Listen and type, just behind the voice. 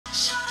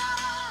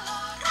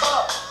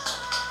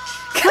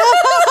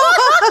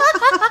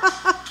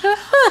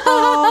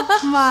Oh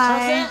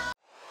my.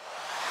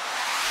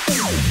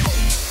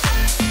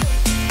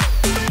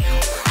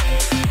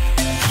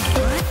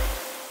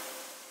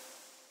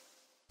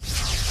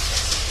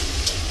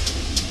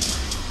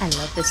 I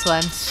love this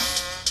one.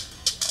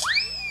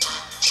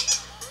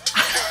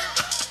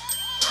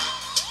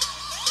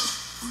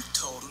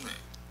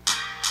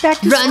 Back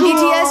to Run school.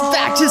 BTS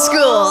back to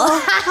school.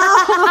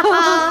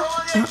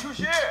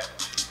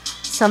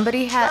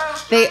 Somebody had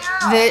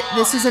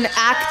this is an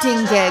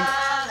acting gig.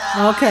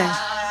 Okay.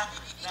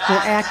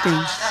 They're acting.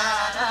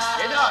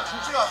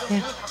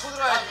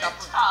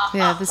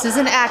 Yeah, this is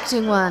an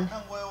acting one.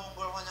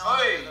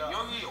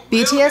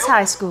 BTS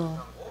high school.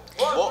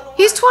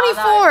 He's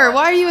 24.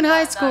 Why are you in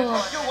high school?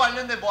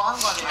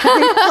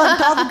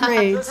 Flunked all the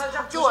grades.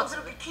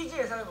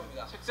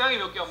 책상이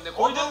몇 개 없네.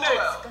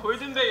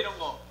 골든벨 이런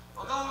거.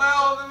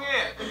 어떤가요, 선생님?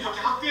 이렇게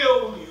학교에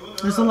온 이유는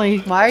There's only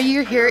Why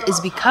you're here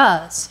is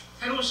because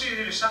새로운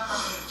시리즈를 시작하는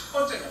첫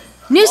번째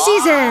날입니다. new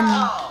season.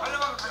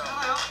 달려가면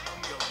괜찮아요?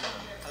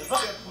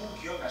 이번에 보고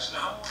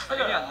기억나시나요?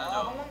 기억이 안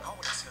나죠?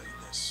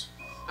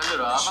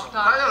 달려라,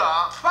 방탄.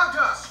 달려라,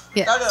 방탄.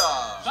 Yeah.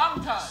 달려라,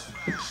 방탄.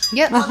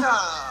 Yep. 방탄.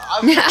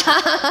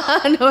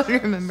 No one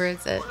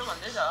remembers it. 그러면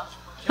안 되죠.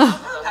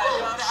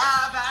 달려라,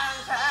 방탄.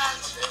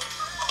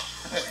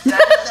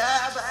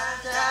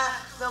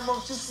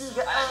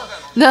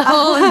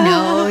 No,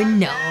 no,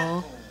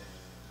 no.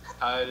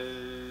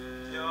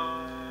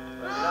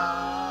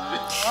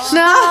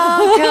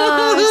 No,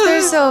 gosh,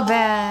 they're so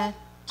bad.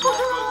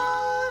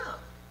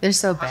 They're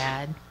so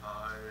bad.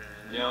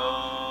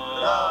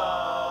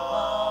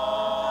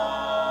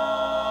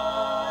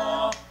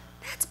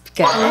 That's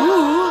good.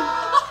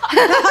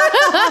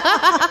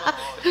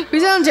 We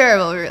sound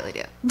terrible, we really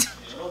do.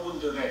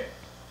 여러분들의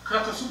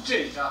크라트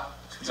숙제이자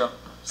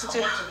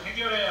숙제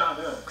해결해야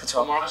하는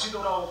다시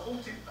돌아온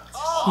꽁트입니다.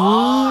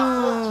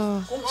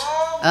 Ooh.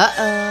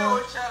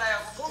 Uh-oh.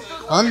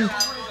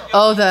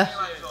 Oh, the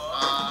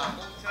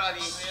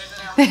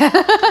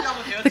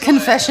the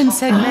confession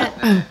segment.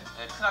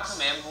 크라크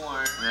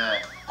멘붕을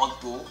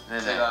얻고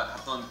제가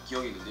갔던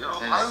기억이 있는데요.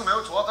 반응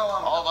매우 좋았다고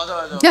합니다. 맞아.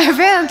 Our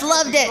fans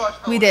loved it.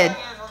 We did.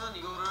 저는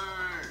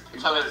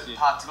이거를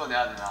다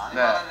드러내야 되나? 안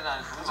해야 되나?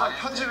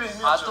 편집이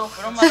또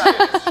그런 말이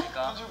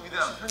아니었으니까.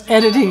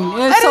 editing.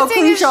 It's so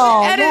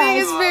crucial. Editing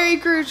Yes. is very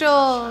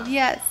crucial.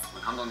 Yes.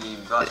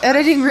 감독님과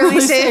Editing really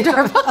saved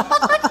our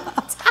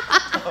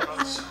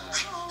그래서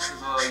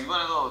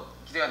이번에도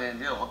기대가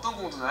되는데요. 어떤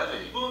꽁트를 해야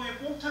돼요? 이번에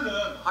꽁트는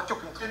학교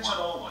꽁트.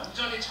 그때처럼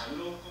완전히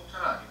자유로운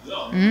꽁트는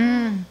아니고요.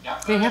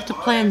 They have to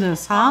plan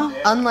this, huh?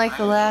 Unlike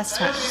the last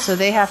time. So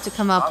they have to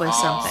come up with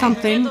something.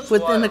 Something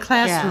within the Yeah,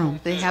 classroom.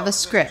 they have a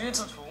script.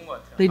 좋은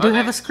것 같아요. They do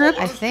have a script?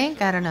 I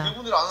think. I don't know.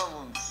 이분들 안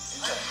하면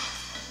진짜.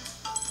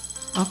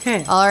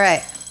 Okay. All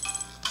right.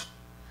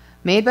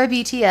 Made by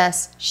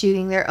BTS,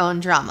 shooting their own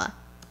drama.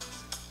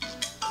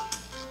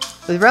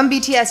 With Run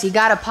BTS, you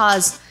gotta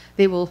pause.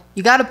 You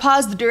gotta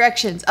pause the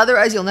directions,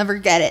 otherwise you'll never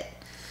get it.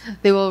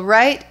 They will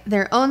write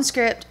their own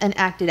script and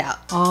act it out.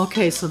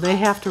 Okay, so they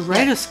have to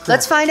write a script.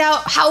 Let's find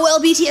out how well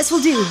BTS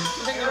will do.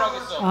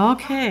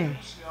 Okay.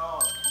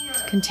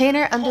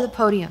 Container under the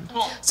podium.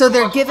 So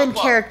they're given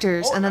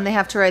characters and then they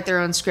have to write their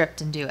own script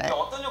and do it.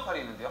 어떤 역할이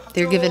있는데요?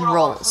 They're given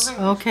roles.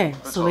 Okay,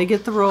 so they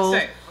get the role,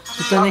 but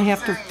then they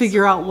have to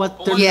figure out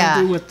what they're Yeah. going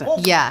to do with it.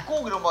 Yeah.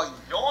 꼭 이런 막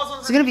영어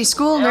선생님. It's gonna be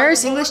school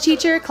nurse, English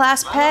teacher,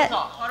 class pet.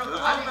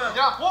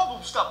 그냥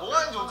뽑아봅시다. 뭐가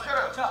있는지 어떻게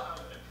알아요?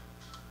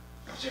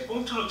 이제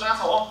꽁트로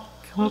짜서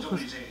Come up 어느 정도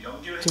with, 이제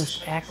연기를 just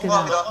해주시면 act it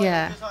out.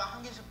 Yeah.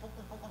 한 개씩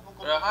뽑고.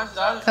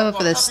 Come up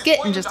with a skit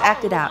and just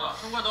act it out. All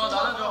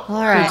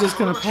They're right. just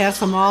going to pass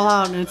them all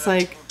out, and it's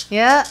like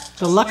Yeah,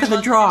 the luck of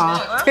the draw.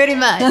 pretty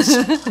much.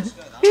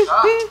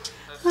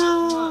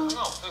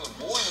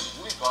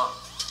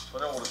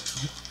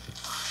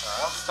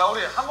 자,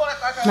 우리 한 번에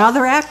깔까요? Now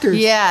they're actors.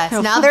 Yes, You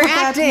know, now they're put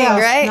that- acting,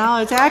 yes, right? Now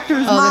it's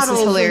actors, Oh, this is models,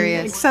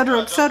 hilarious. et cetera,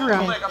 et cetera.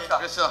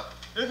 됐어.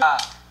 자,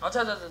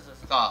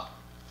 자.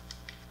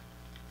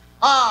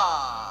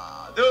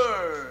 하나,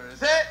 둘,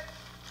 셋.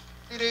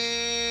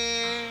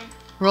 띠링.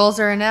 Roles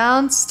are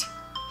announced.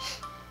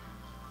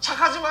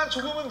 착하지만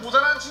조금은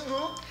모자란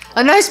친구.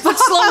 A nice but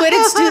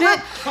slow-witted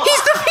student.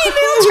 He's the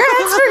female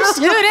transfer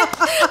student.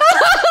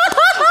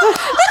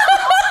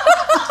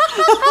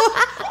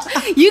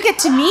 You get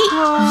to meet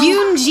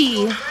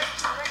Yoonji.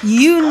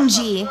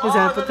 Yoonji. Is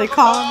that what they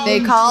call them? They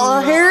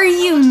call her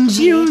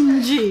Yoonji.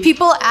 Yoonji.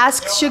 People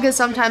ask Suga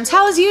sometimes,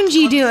 "How's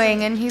Yoonji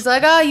doing?" And he's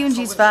like, "Oh,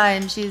 Yoonji's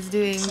fine. She's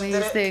doing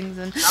these things."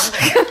 And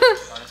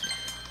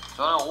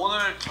저는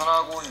오늘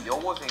전학 온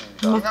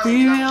여고생입니다. I'm a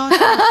female,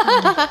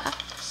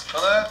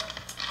 저는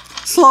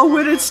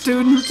slow-witted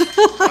student.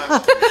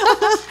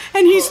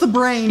 And he's the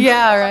brain.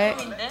 yeah, right.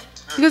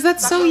 Because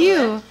that's so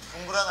you.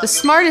 The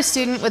smartest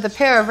student with a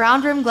pair of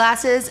round-rim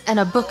glasses and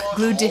a book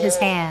glued to his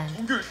hand.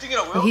 공교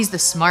 1등이라고요? But he's the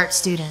smart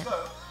student.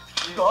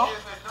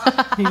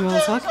 He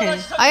goes, okay.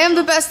 I am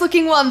the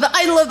best-looking one, the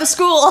idol of the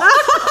school.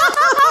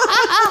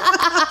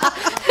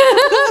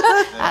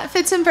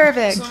 fits him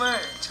perfect. 숨을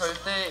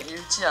절대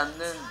잃지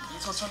않는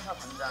미소천사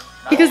반장.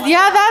 Because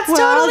that's Well,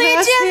 totally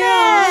that's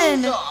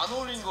Jimin. 진짜 안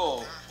어울린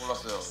거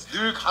몰랐어요.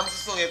 늘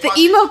감수성에 The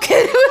emo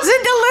kid who's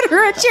into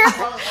literature.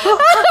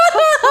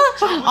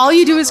 All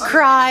you do is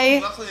cry.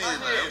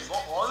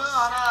 뭐 어느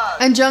나라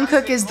And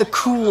Jungkook is the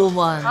cool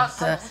one,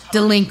 the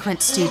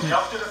delinquent student.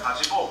 대학교를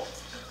가지고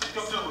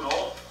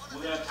본격적으로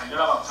오늘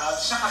달려라 방탄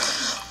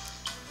시작하겠습니다.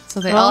 So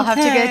they all have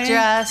to get Okay.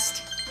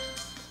 dressed.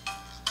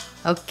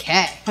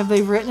 Okay. Have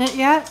they written it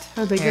yet?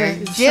 Are they They're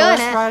going to show us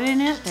doing it.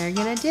 writing it? They're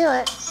gonna do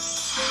it.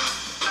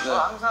 저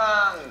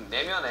항상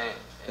내면에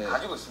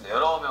가지고 있습니다.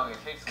 여러 명의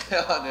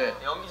캐릭터. 네.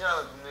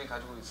 연기자랑은 분명히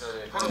가지고 있어야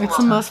돼. It's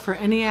a must for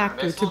any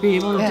actor to be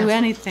able to do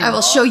anything. I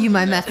will show you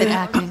my method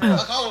acting.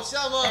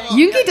 가봅시다 한번.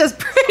 Yoongi does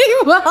pretty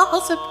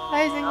well,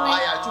 surprisingly.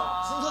 아야 좀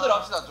순서대로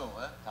합시다 좀.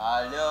 예?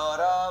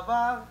 달려라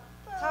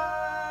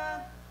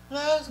방탄.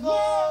 Let's go.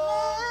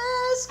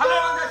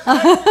 달려라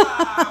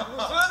방탄.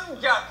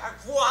 무슨 야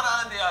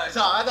구호하라는데 야.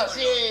 자, 하나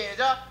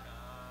시작.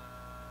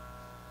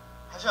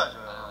 하셔야죠.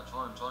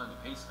 저는 이제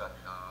베이스가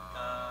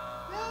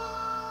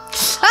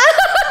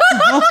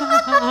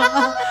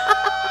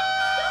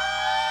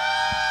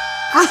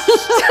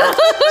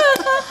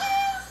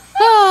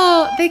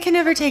Oh, they can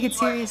never take it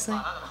seriously.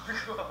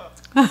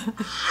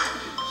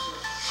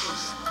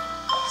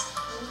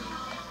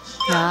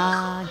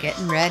 Ah,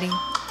 getting ready.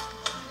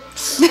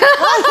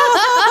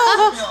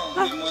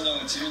 민원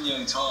형, 지민이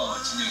형, 저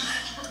진영이.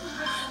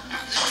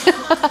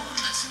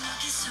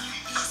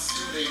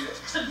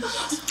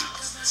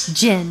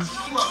 Jin,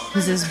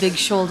 with his big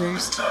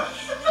shoulders. 자,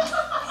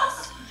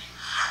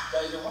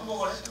 이제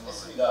환복을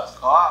했습니다.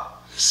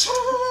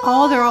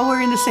 Oh, they're all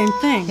wearing the same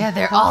thing. Yeah,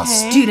 they're all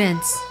Okay.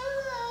 students.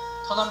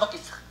 턴 한 바퀴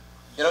싹.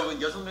 여러분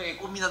 6명의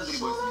꽃미남들이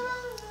모였습니다.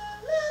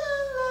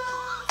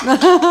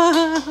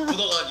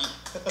 묻어가기.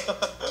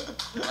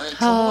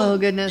 Oh,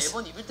 goodness.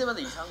 매번 입을 때마다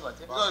이상한 것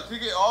같아요. 그러니까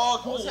되게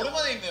저거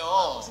오랜만에 입네요.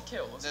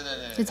 어색해요.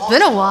 네네네. It's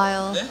been a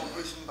while.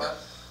 커플 신발.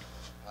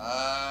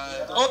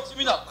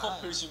 지민아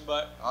커플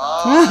신발.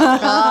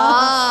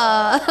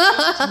 Ah.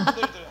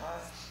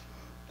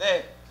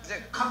 네,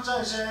 이제 각자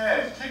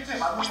이제 캐릭터에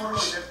맞는 걸로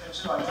이제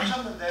변신을 많이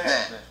하셨는데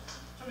네.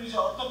 좀 이제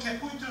어떻게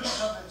포인트를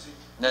주셨는지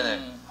네네.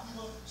 한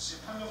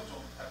분씩 설명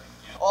좀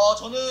부탁드릴게요.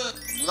 저는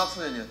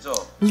문학소년이었죠.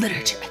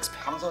 Literature 그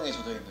expert. 감성에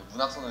젖어 있는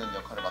문학소년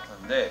역할을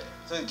맡았는데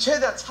저는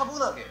최대한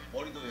차분하게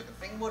머리도 약간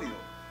생머리로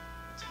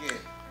되게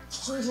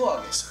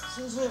순수하게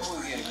순수해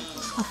보이게 이렇게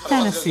좀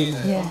fantasy.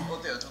 Yeah.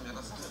 어때요? 좀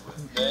약간 순수해 보여요?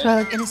 Do I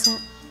look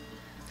innocent?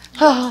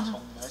 Oh.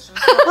 정말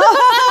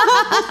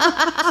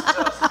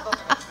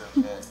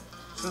네,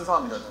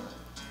 순수합니다 저는.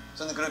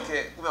 저는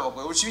그렇게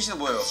꾸며봤고요. 우리 지민 씨는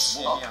뭐예요?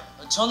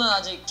 저는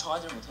아직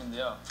정하지를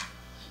못했는데요.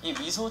 이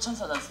미소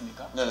천사지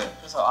않습니까? 네네.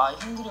 그래서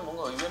형들이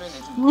뭔가 의견을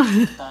내주고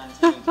싶다는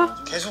생각이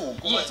들어가지고 계속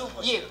웃고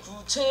이게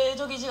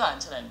구체적이지가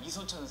않잖아요.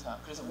 미소 천사.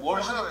 그래서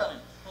뭘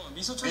하겠다는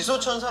미소 천사.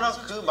 미소천사랑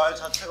그 말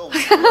자체가 웃겨.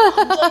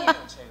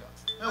 감정이에요 제가.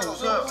 그냥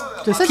웃어요.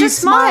 Just So keep just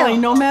smile. smiling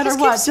no matter Just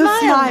what. keep Just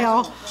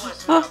smile.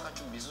 약간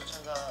좀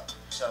미소천사지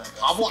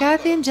않을까?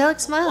 Got the angelic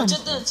smile.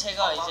 어쨌든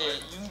제가 이제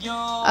윤경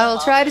I will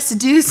try to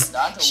seduce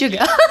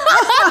Suga.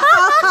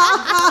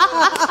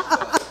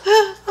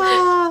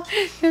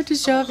 You have to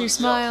show off your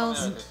smiles.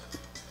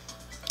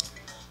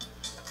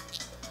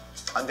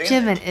 안 되겠네.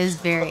 Jimin is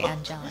very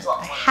angelic,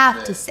 I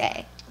have to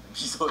say.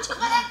 미소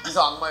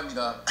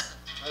악마입니다.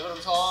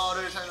 그럼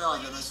저를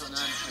설명하자면 저는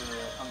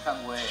그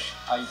방탄고의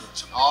아이돌.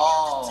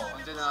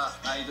 언제나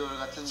아이돌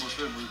같은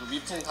모습을 보이고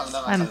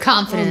위풍당당한. I'm I'm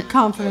confident.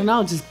 confident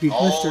I'll just be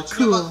Mr.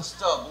 Cool.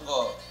 진짜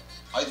뭔가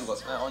아이돌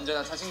같아요.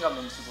 언제나 자신감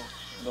넘치고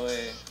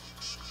너의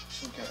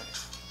숨결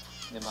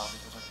내 마음을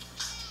도와주고.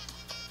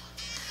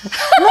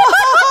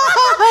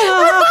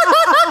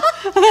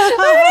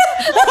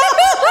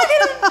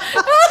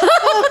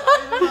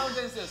 아이돌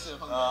댄스였어요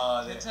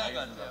방금. 네, 괜찮은 것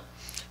같아요.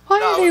 Why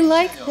do they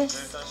like this?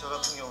 일단 저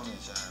같은 경우는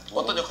이제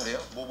어떤 역할이에요?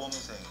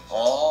 모범생.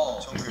 어.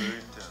 전교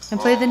 1등.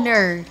 And play the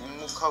nerd.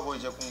 묵묵하고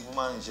이제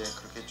공부만 이제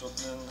그렇게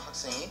쫓는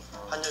학생이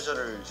한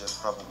여자를 이제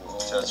바라보고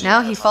제가 지금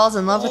Now he falls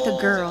in love with a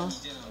girl.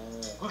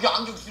 그렇게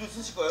안경 뒤로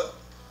쓰실 거예요?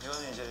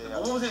 이거는 이제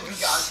약간, 모범생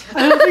그렇게 안 쓰.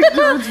 I don't think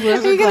birds wear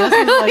their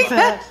glasses like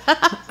that.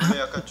 이거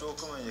약간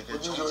조금은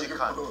이렇게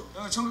정직한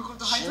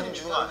정글컵도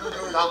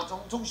신중한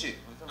다음 정씨.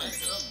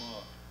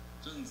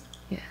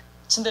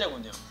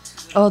 친데레군요.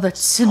 Oh, the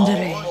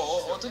tsundere.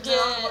 어떻게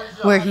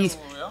Where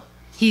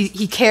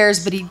he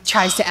cares, but he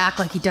tries to act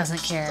like he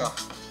doesn't care.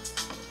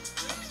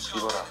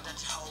 이거라.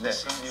 네,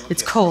 그럼 이렇게.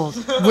 It's cold.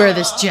 Wear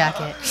this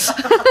jacket.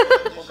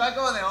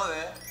 깔끔하네요,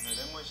 네. 네,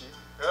 lemmon씨.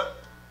 그냥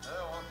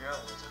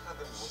뭐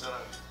착하든 모자란.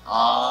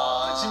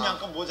 지금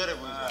약간 모자래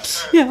보이죠?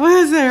 Yeah, why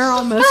is their hair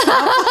all messed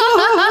up?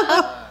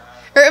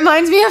 It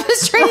reminds me of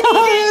his training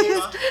days.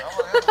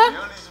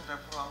 리얼리즘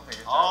 100% 하면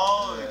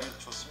되겠죠? 이게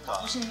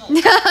좋습니다.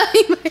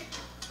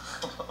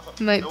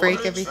 He might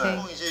break everything.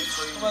 이제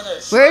저희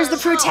Where's the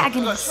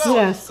protagonist?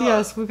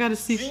 Yes, we gotta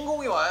see.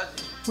 주인공이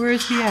와야지. Where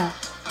is he at?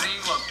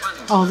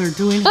 Oh, they're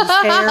doing his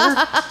hair.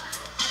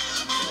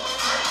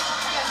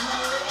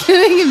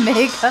 Doing him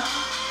makeup.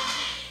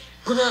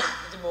 그러면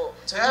이제 뭐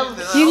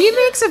He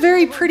makes a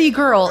very pretty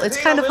girl. It's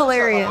kind of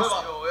hilarious.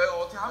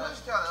 어떻게 하면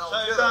시켜 안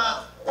자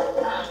일단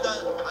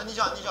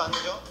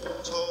아니죠.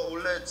 저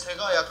원래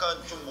제가 약간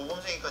좀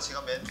모범생이니까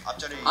제가 맨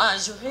앞자리.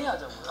 아니죠,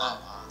 회의하자고요.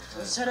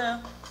 정신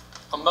차려요.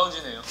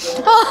 건방지네요. Oh,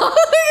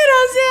 look at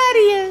how sad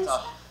he is. 자,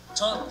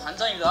 전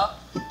반장입니다.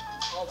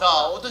 자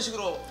어떤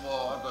식으로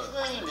뭐 할 거예요? 그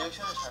형이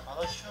리액션을 잘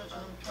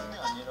받아주셔주는 편이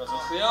아니라서.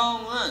 그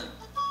형은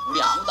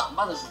우리 아무도 안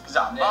받아줘.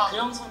 진짜 안 봐? 그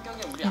형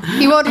성격에 우리 안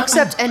He won't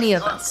accept any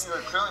of us.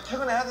 그 형이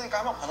퇴근해야 되니까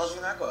한번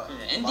받아주긴 할 거야.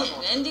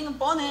 엔딩은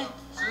뻔해.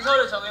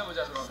 순서를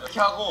정해보자 그러면. 이렇게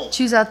하고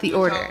Choose out the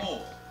이렇게 order.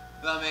 하고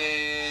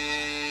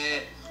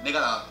그다음에 내가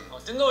나갈게.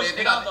 뜬금없이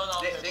내가 너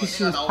나와.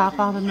 Shoes pop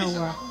out of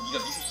nowhere.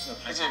 네가 미스치나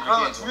그치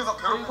그러면 둘이서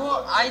괴롭히는 그리고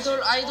거야.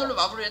 아이돌로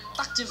마무리를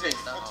딱 짓고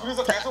있다.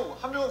 둘이서 계속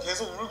한 명은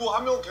계속 울고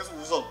한 명은 계속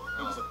웃어.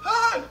 여기서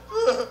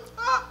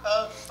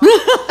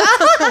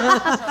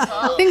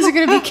Things are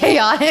gonna be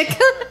chaotic.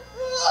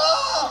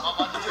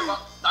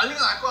 막 난리가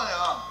날 거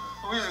아니야.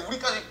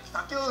 우리까지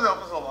다 끼어들어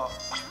옆에서 막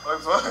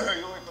여기서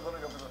이러고 있고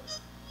너는 옆에서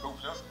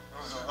배고프냐?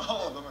 이러면서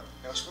하고 너는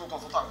내가 식구도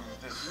소도 안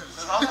끼는데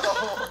그래서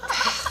하고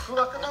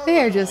그러다 끝나고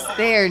They're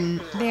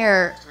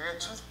they're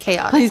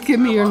chaotic. Please give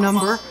me your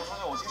number.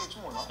 사실 어떻게 될지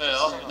몰라.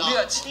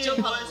 우리가 직접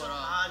하는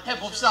거라.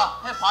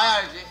 해봅시다. 해봐야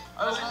알지.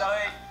 아유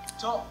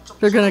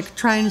They're gonna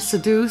try and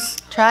seduce.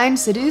 Try and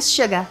seduce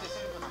Sugar.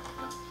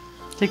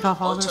 Take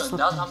off all their 나도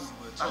slippers. 한번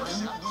보여줘.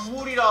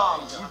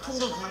 눈물이랑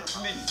물통도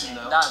준비해 줄 수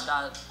있나요? 나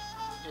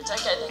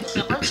짧게 할 테니까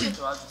그냥 빨리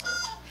도와주세요.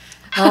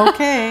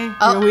 Okay,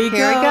 Oh, here we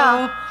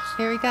go.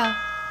 Here we go.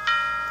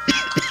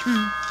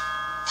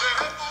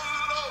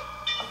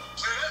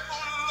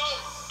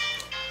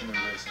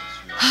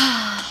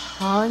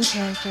 All in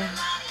character.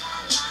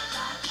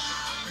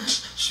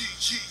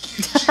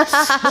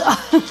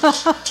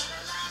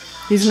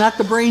 He's not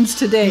the brains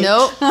today.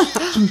 Nope.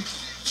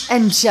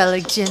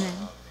 Angelic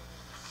Jinnen.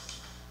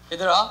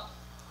 얘들아,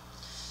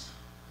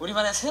 우리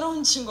반에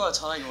새로운 친구가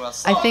전학이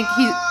왔어. I think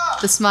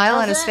the smile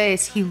on his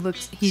face,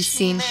 he's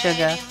seen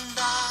Sugar.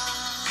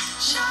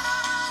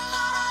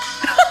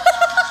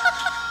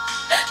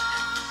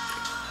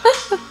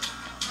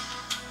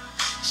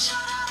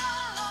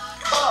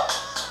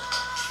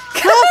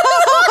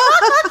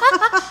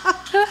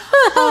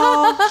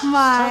 Oh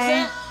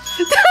my.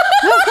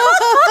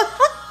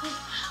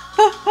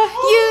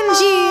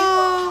 Yoonji.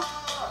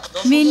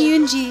 Min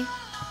Yoonji.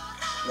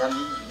 난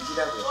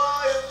민지라고요.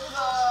 와 예쁘다.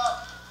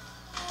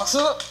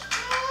 박수.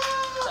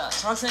 자,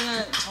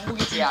 전학생은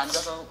정국이 뒤에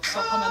앉아서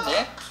수업하면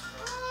돼.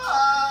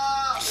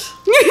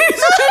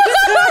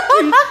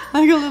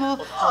 Like a little.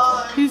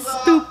 He's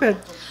stupid.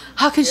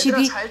 How can she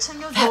be 잘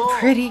챙겨줘. that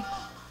pretty?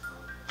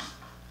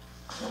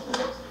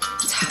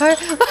 It's hard.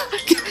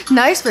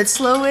 Nice but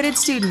slow-witted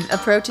student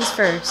approaches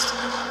first.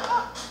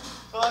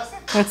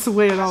 That's the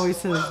way it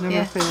always is. Never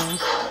Yeah.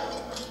 fails.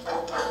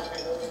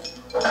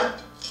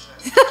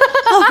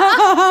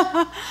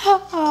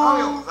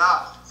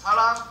 형용사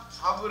사람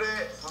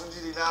사물의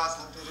성질이나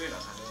상태를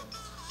나타내.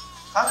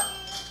 사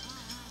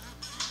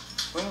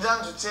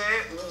문장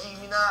주체의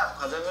움직임이나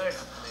과정을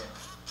나타내.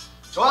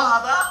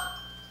 좋아하다.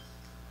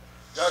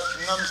 야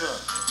김남준.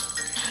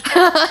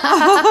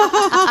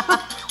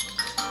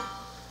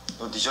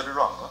 너 네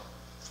자리로 안 가?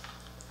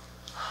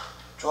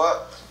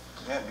 좋아.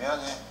 그래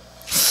미안해.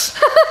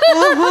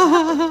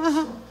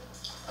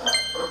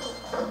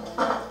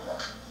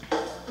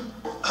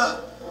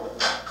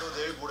 너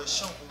내일 모레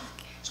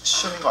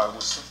시험인 거 알고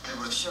있어? 내일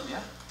모레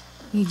시험이야?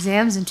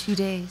 Exams in 2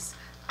 days.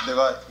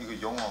 내가 이거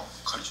영어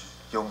가르쳐.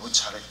 영어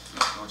잘해.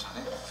 너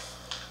잘해?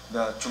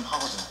 내가 좀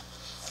하거든.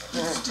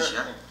 무슨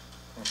뜻이야?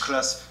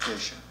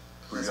 클래시피케이션.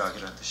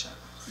 분류하기라는 뜻이야.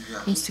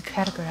 Needs to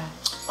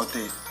categorize.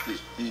 어때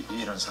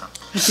이런 사람?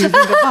 If you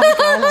think about a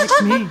guy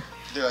like me.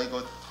 내가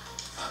이거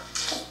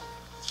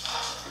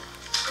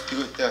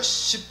내가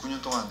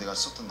 19년 동안 내가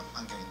썼던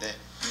안경인데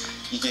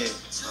이게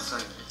몇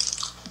살인데?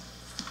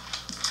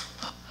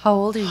 How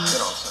old are you?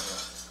 19살이야.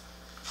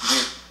 이게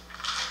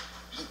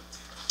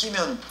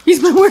끼면 He's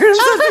been wearing them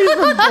since he's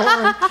been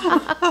born.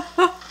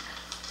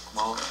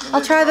 고마워.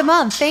 I'll try them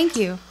on. Thank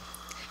you.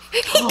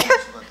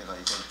 순간 내가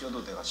이걸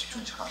껴도 내가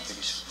집중 잘 안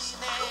되기 시작했어.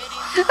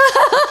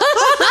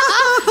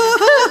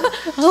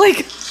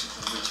 Like,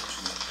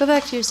 go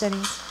back to your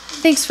settings.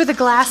 Thanks for the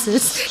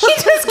glasses. He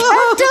just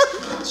kept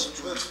them.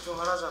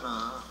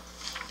 집중하라잖아.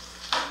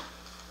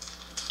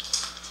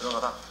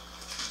 들어가라.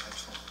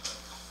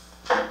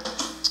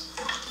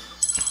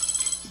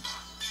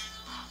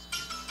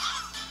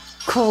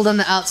 Cold on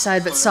the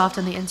outside, but soft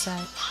on the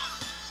inside.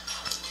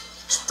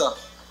 춥다.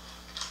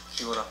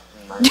 이거라.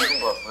 많이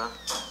추운 거 같구나.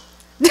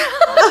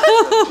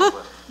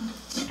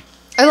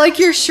 I like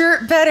your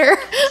shirt better.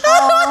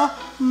 Oh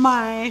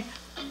my.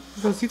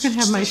 He goes, you can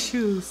have my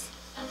shoes.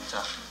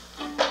 자.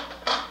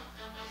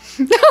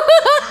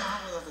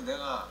 하고 나서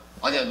내가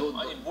아니야 너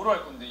아니 뭐로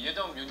할 건데?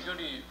 얘랑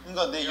연결이.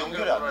 그러니까 내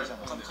연결이 안 되잖아.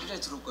 갑자기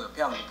들어올 거야.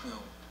 배 안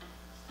고프요.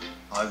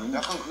 아 이거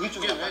약간 그게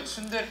좀 이게 왜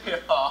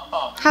츤데레야?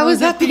 How is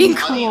that being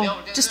아니, cool? 내가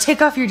볼 때는 Just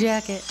take off your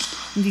jacket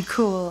and be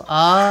cool.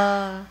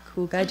 Ah,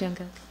 cool guy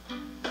Jungkook.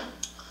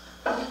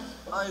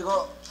 아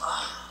이거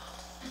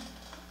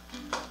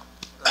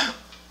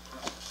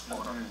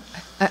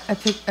I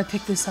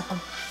picked this up.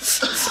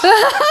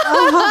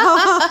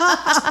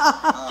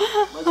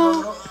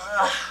 마지막으로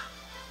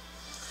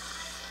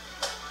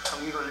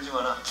감기 걸리지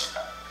마라.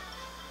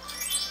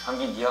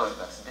 감기 네가 걸릴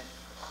것 같은데?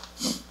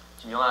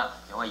 지금 영하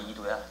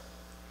 2도야.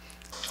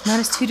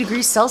 Minus 2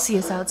 degrees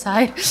Celsius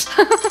outside.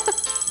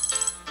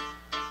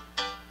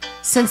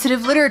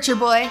 Sensitive literature,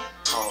 boy.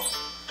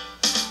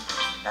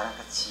 나랑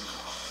같이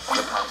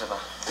옆에 앉아봐.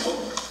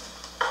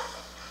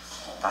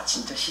 나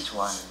진짜 시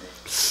좋아하는데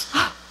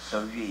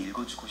널 위해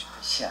읽어주고 싶은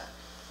시야.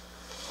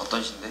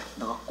 어떤 시인데?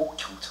 너가 꼭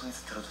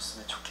경청해서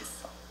들어줬으면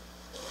좋겠어.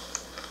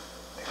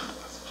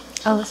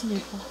 Oh, listen to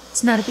your phone.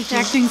 It's not a big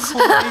deal. Acting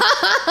coy.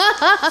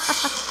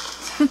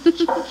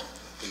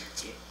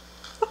 읽게.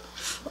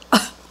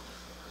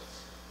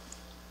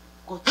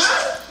 꽃.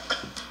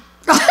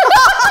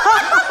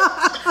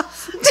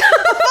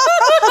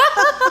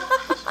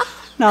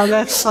 Now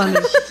that's funny.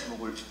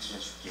 제목을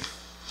줄게.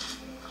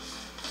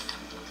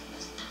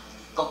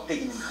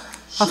 껍데기는 가라.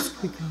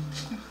 Hospital.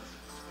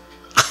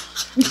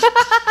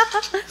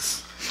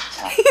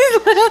 자,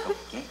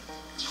 읽어볼게.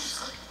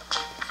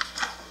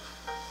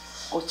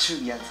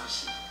 꽃을 위한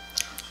서시.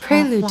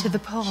 Prelude to the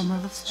poem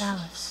of the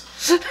flowers.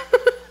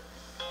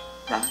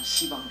 나는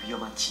시방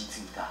위험한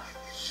짐승이다.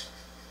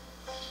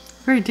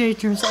 Very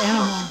dangerous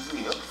animal.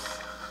 짐승이요?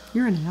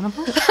 You're an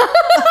animal?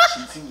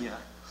 짐승이야.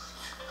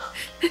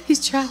 He's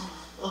trying.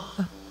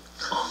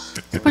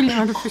 Putting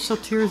artificial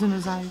tears in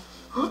his eyes.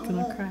 He's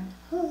gonna cry.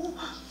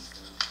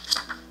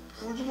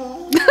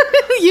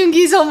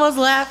 Yoongi's almost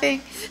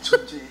laughing.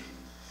 존재의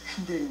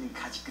흔들리는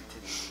가지 끝에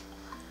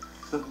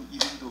너는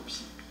이름도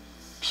없이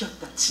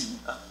피었다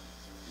진이다.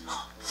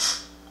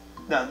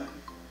 나는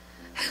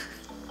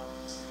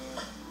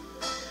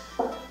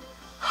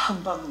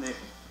한밤내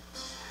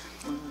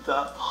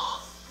운다.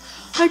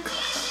 I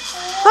cry.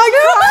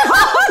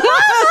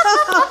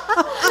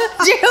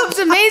 Job's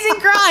amazing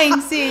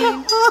crying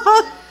scene.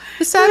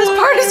 The saddest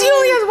part is he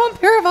only has one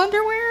pair of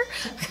underwear.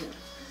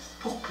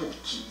 폭포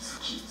기수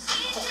기수.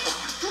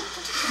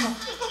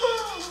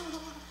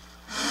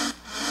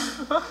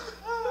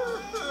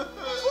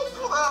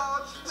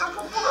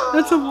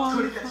 That's a one.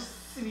 소리가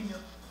쓰리며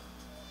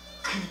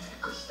금이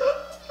될 것이다.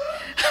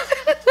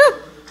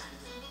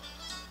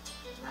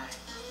 나의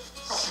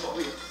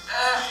친구의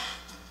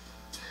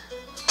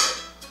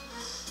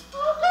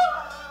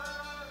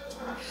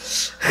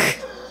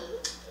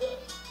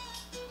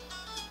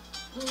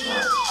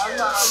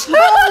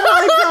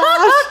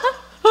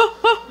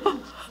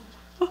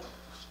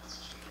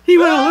He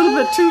went a little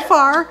bit too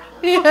far.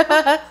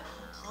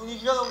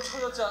 분위기가 너무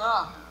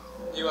쳐졌잖아.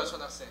 이봐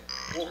초등학생.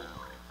 오.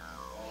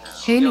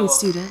 Hey, new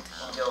student.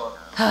 귀여워.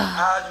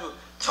 아주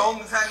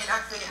정상인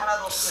학생이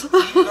하나도 없어.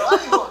 이거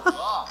아니고.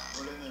 와.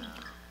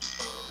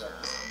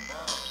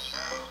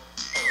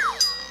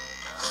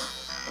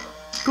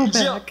 Go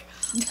back.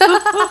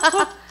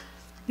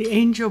 The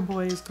angel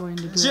boy is going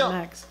to do it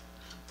next.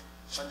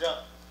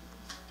 반장.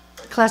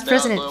 Class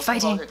president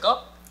fighting.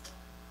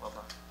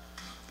 와봐.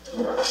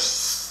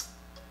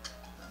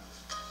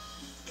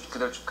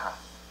 그대로 축하.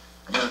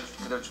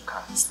 그대로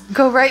축하.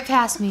 Go right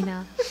past me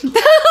now.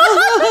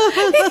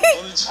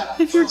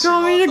 If you're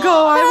telling me to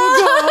go, I will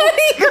go.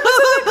 He goes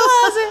in the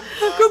closet.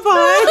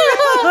 Goodbye.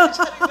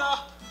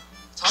 차린다.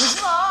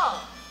 잠시만.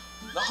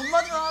 나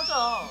한마디만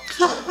하자.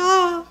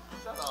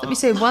 Let me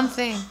say one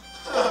thing.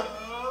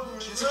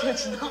 계속해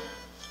진아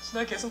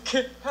계속해.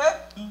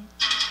 해?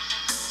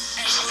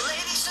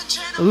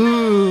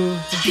 Ooh,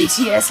 the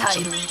BTS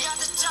idol.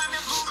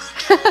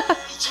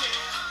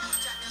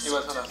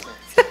 이번 초등학생.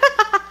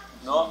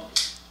 너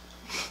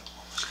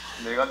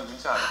내가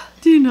누군지 알아?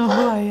 Do you know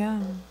who I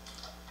am?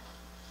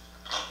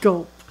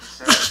 Gulp.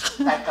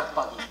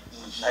 딸깍박이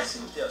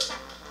말씀 띄었어.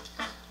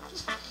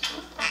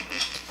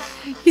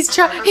 He's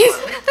trying. He's.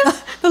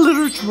 The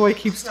literature boy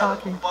keeps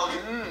talking.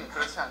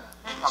 그렇지 않아.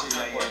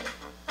 방송의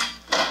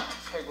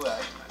최고야.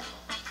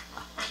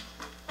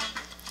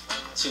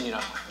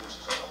 진이라.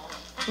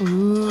 너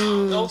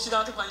Ooh. 혹시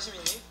나한테 관심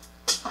있니?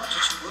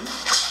 주식은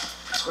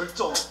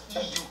절정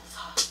 264.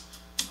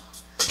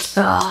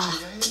 Ah.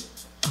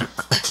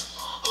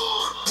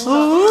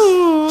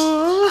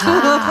 Ooh.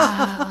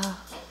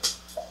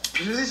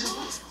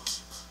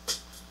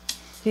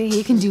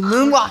 He can do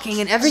moonwalking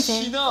and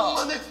everything.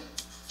 진아.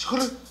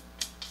 저를.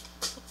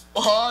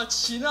 와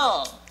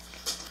진아.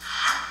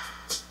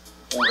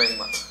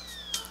 500만.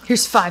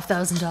 Here's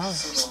 $5,000.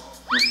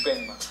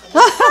 600만.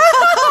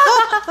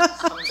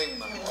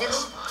 300만.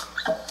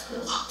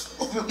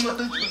 500만.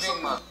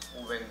 200만.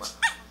 500만.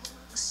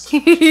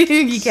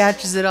 He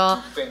catches it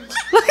all. 600만.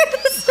 Look at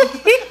this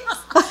face.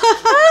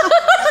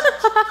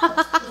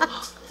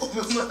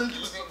 500만.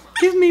 200만.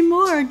 Give me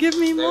more. Give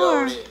me 내가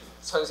more. 우리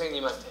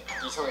선생님한테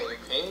이성에게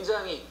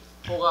굉장히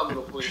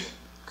호감으로 보이는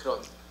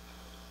그런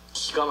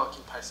기가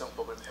막힌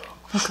발성법을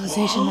배워왔고.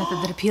 Vocalization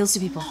method that appeals to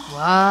people.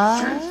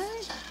 What?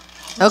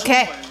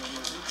 Okay.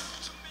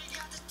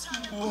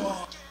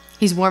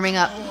 He's warming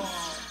up.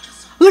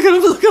 Look at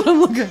him. Look at him.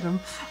 Look at him.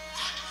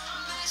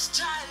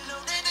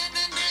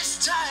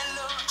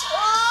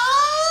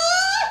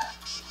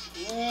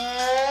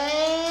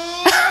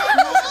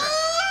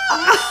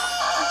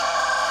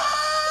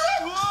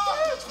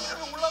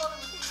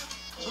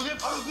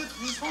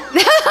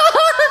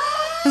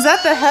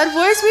 the head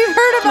voice we've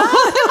heard about?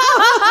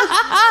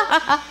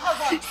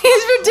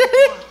 He's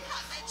ridiculous.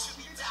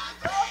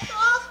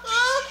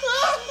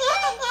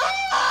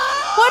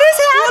 What is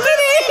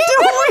happening?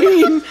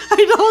 Doing?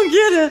 I don't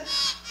get it.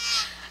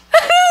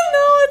 I don't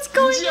know what's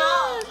going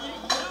on.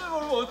 이름을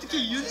모르면 어떻게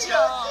윤지야?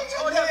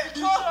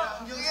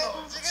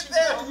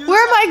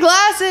 Where are my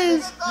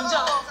glasses?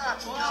 윤지야,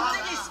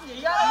 힘든 게 있으면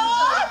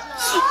얘기하라.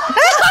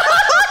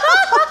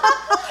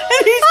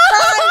 And he's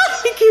trying.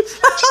 He keeps.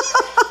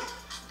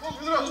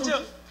 윤지야.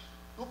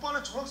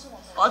 오빠는 졸업생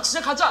왔어. 아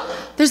진짜 가자.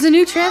 There's a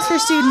new transfer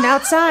student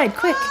outside.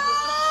 Quick.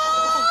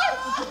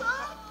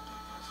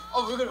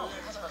 왜 그래?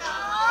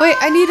 가자. Wait,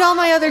 I need all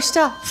my other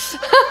stuff.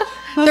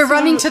 They're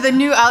running to the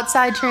new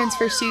outside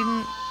transfer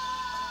student.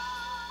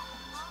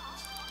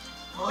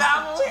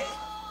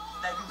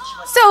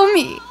 So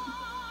me.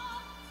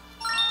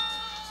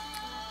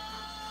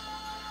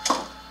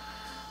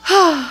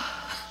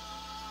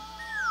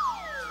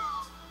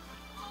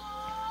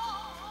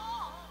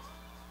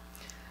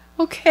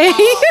 Okay.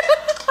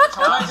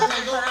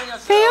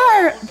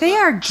 They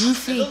are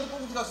goofy.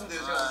 꽁트 같은데요,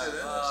 제가 볼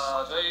때는.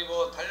 저희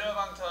뭐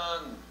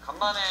달려방탄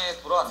간만에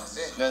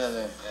돌아왔는데.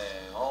 네네네.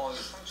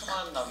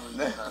 상처만 남은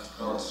듯한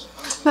그런.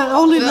 That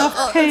only left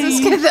It's a pain.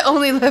 skit that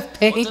only left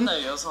pain.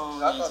 어땠나요, 여성이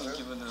된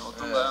기분은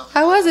어떤가요?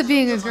 How was it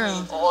being a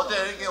girl?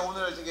 어때? 이게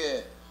오늘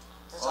되게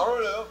잘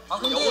어울려요?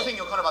 여고생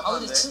역할을 근데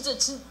맡았는데.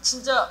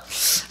 진짜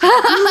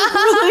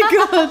Really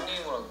good.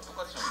 선생님이랑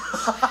똑같이.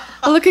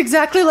 I look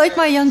exactly like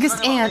my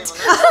youngest aunt.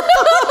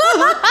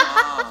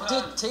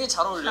 되게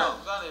잘 어울려.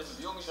 부산에서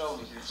미용실하고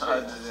계실 때.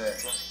 네네.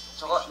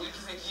 저가 이렇게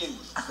생긴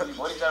이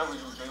머리 자르고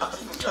있으면 저희가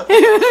찍는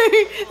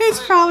It's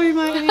probably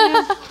my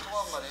hand.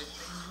 소감만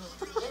해주세요.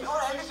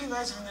 오늘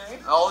MVP인가요, 지금?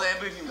 오늘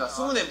MVP입니다.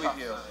 숨은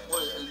MVP예요.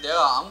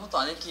 내가 아무것도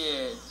안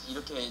했기에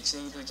이렇게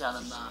진행이 되지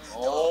않았나.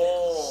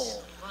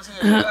 오. 그런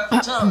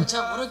생각이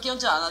제가 물을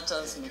끼얹지 않았지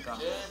않습니까?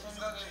 제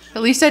생각에 At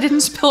least I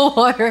didn't spill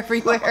water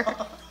everywhere.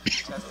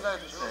 제가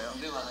생각해 주세요.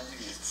 근데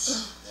많아지기.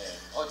 네.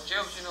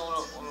 재혁 씨는 오늘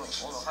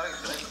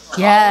하루가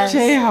Yes.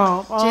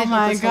 J-Hope. Oh J-Hope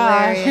my is God.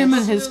 hilarious. Him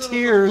and his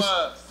tears.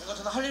 뭔가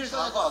저는 할 일을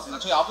다 할 것 같습니다.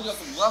 저희 아버지가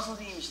또 문학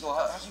선생님이시도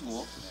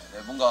하시고,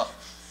 뭔가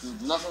그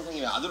문학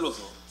선생님의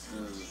아들로서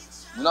그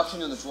문학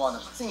소년을 좋아하는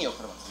학생의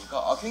역할을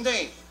맡으니까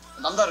굉장히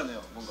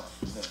남다르네요. 뭔가.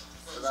 네.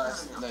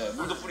 네,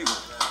 물도 뿌리고.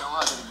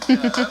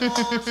 영화들입니다.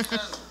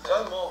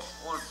 저는 뭐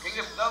오늘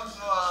굉장히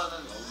부담스러워하는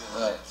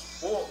네.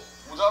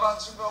 모자란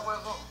친구라고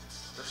해서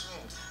열심히.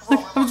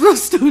 Look, I'm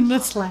supposed to do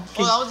this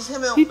lacking. 나머지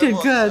 3명. He did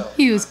good.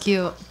 He was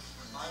cute.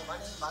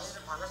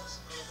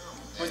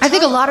 I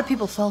think a lot of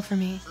people fell for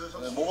me.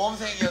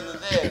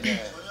 모범생이었는데.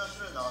 네. 전혀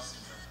틀을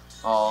나갔어요.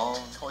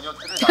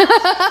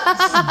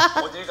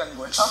 어딜 간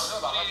거야? 우리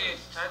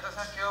잘했다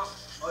살게요.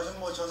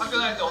 학교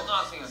다닐 때 어떤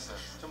학생이었어요?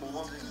 전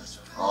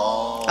모범생이었죠.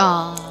 Oh.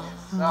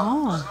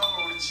 Oh.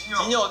 우리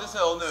진이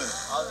어땠어요 오늘?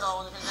 나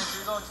오늘 굉장히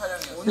즐거운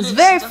촬영이었어요. It was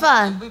very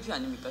fun. MVP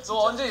아닙니까?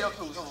 또 언제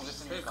이렇게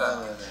웃어보겠습니까?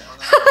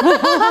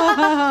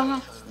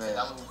 네.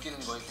 남을 웃기는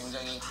거에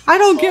굉장히 I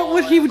don't get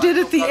what he did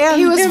at the end.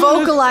 He was Him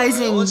and-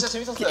 vocalizing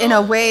in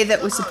a way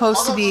that was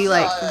supposed to be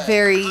like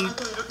very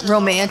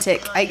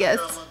romantic, I guess.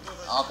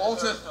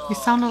 꽁트. He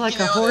sounded like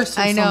a horse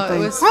or I know, it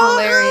something. was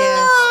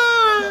hilarious.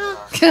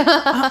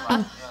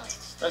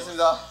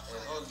 그렇습니다.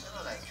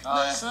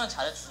 네. 수면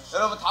잘해주세요.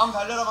 여러분 다음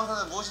달려라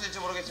방송은 무엇이 될지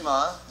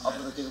모르겠지만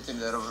앞으로도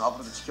계속됩니다. 여러분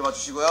앞으로도 지켜봐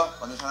주시고요.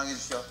 많은 사랑해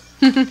주시오.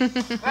 네,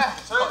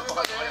 저희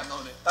여기까지 안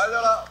나오네.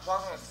 달려라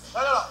방송했습니다.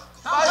 달려라.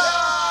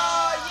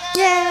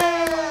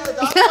 Yay!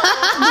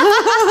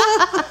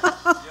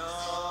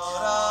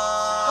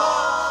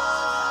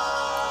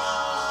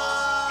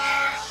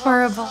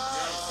 Horrible.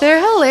 They're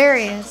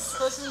hilarious.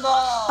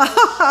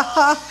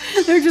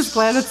 They're just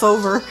glad it's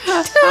over.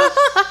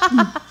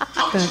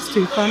 That's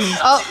too funny.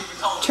 Oh,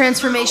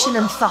 transformation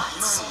and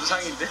thoughts.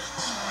 이상인데?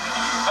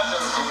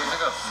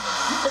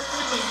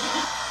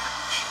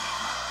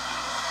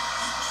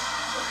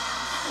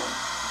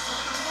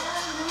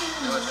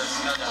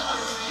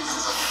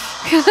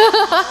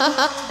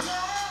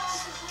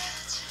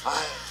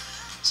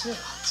 집에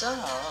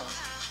갔잖아.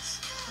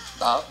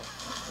 나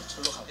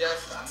절로 가.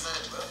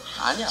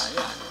 아니야.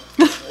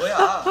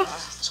 뭐야?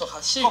 저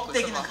같이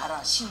껍데기는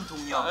가라.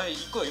 신동엽.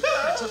 입고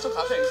저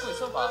가서 입고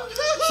있어봐.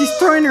 She's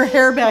throwing her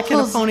hair back in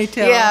a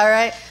ponytail. Yeah,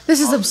 right?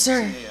 This is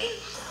absurd.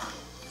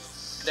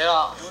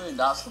 내가 오늘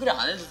나 소개를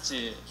안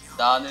해줬지.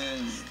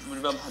 나는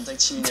물반 반장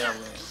지민이라고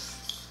해.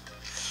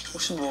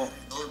 혹시 뭐?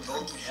 너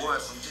뭐 할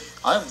건데?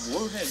 아니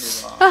뭘 해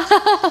내가?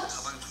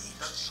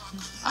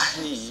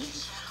 아니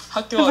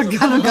학교 와서 I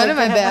have a gun in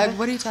my bag.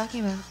 What are you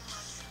talking about?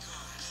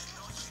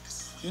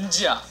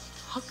 윤지야.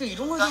 학교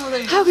이런 걸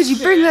생각해. How could you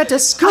bring that to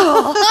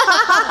school?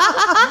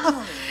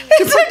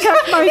 To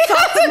protect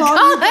myself from all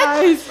you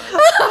guys.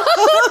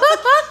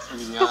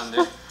 미안한데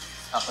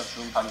아까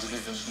주운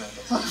반지를 좀 주면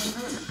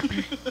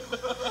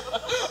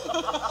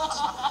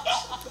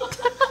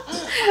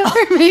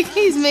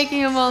He's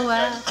making them all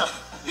laugh.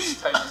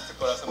 잘 있을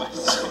거라서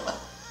말이지.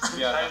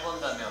 미안. 잘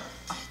본다면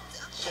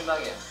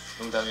실망이야.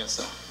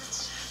 농담이었어.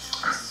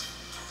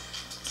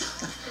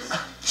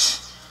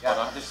 야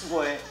다들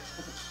수고해.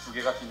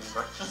 2개가 비는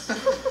걸.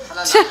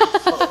 하나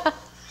남았어.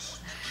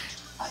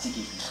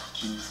 아직이구나.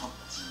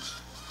 김석진.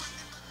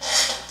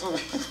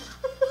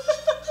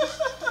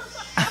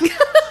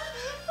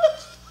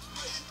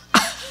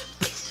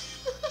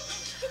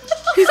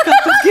 He's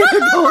got the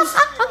giggles.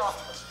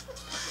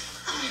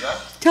 우리가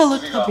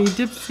Teletubby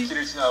Dipsy.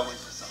 길을 지나가고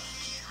있었어.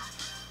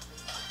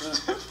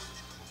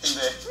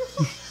 근데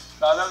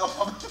나나가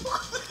밥을 먹고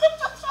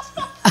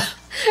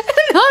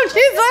No,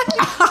 she's like,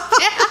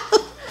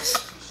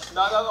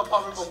 나나가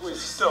밥을 먹고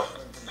있었어.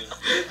 근데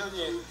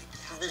그랬더니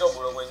준비가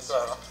뭐라고 했는 줄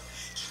알아?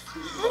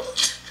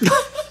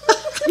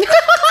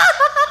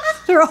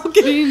 They're all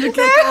getting into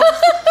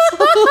giggles.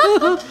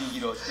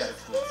 분위기를 얻지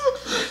않고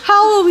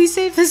how will we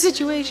save the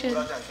situation?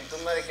 그러지 않게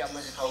끝말잇기 한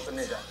번씩 하고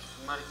끝내자.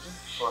 끝말잇기?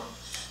 좋아.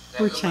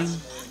 Word chain.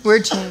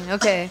 Word chain.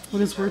 Okay.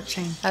 What is word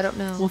chain? I don't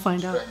know. We'll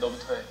find out. 그래,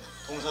 너부터 해.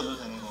 동서도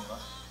되는 건가?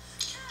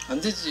 안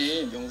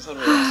되지 명사로.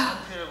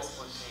 커피를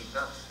먹고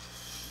있으니까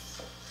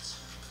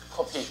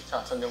커피.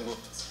 자, 전정구.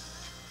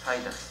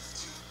 사이다.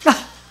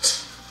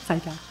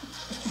 Saida.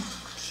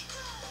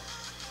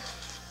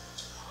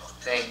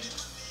 땡.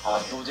 아,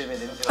 노잼의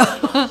냄새가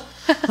나네.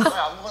 왜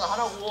아무거나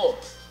하라고.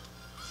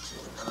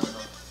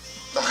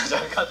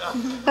 나가자, 가자.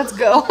 Let's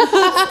go.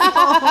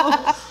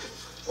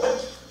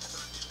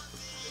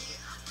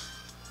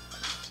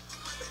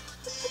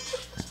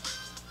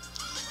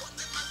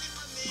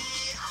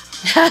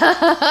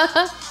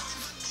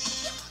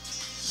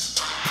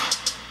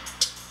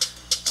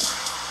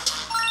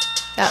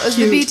 That was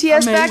the Cute,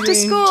 BTS back to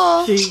amazing,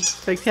 school. chic,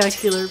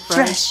 spectacular,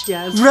 fresh,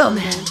 yes,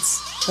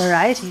 romance,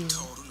 variety.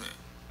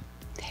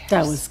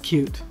 That was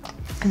cute.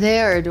 They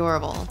are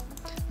adorable.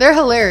 They're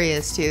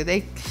hilarious too.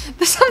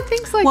 Some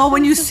things like. Well,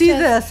 when you Princess see Jet-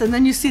 this, and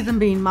then you see them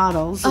being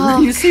models, and Oh,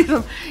 then you see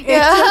them, it's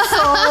yeah. just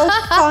so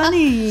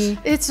funny.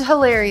 It's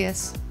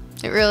hilarious.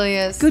 It really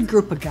is. Good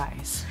group of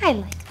guys. I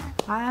like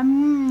that.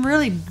 I'm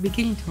really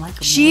beginning to like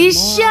them.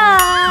 She's more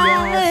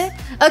and more.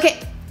 shy. Okay.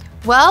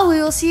 Well, we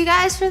will see you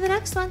guys for the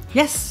next one.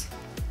 Yes.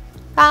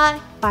 Bye.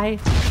 Bye.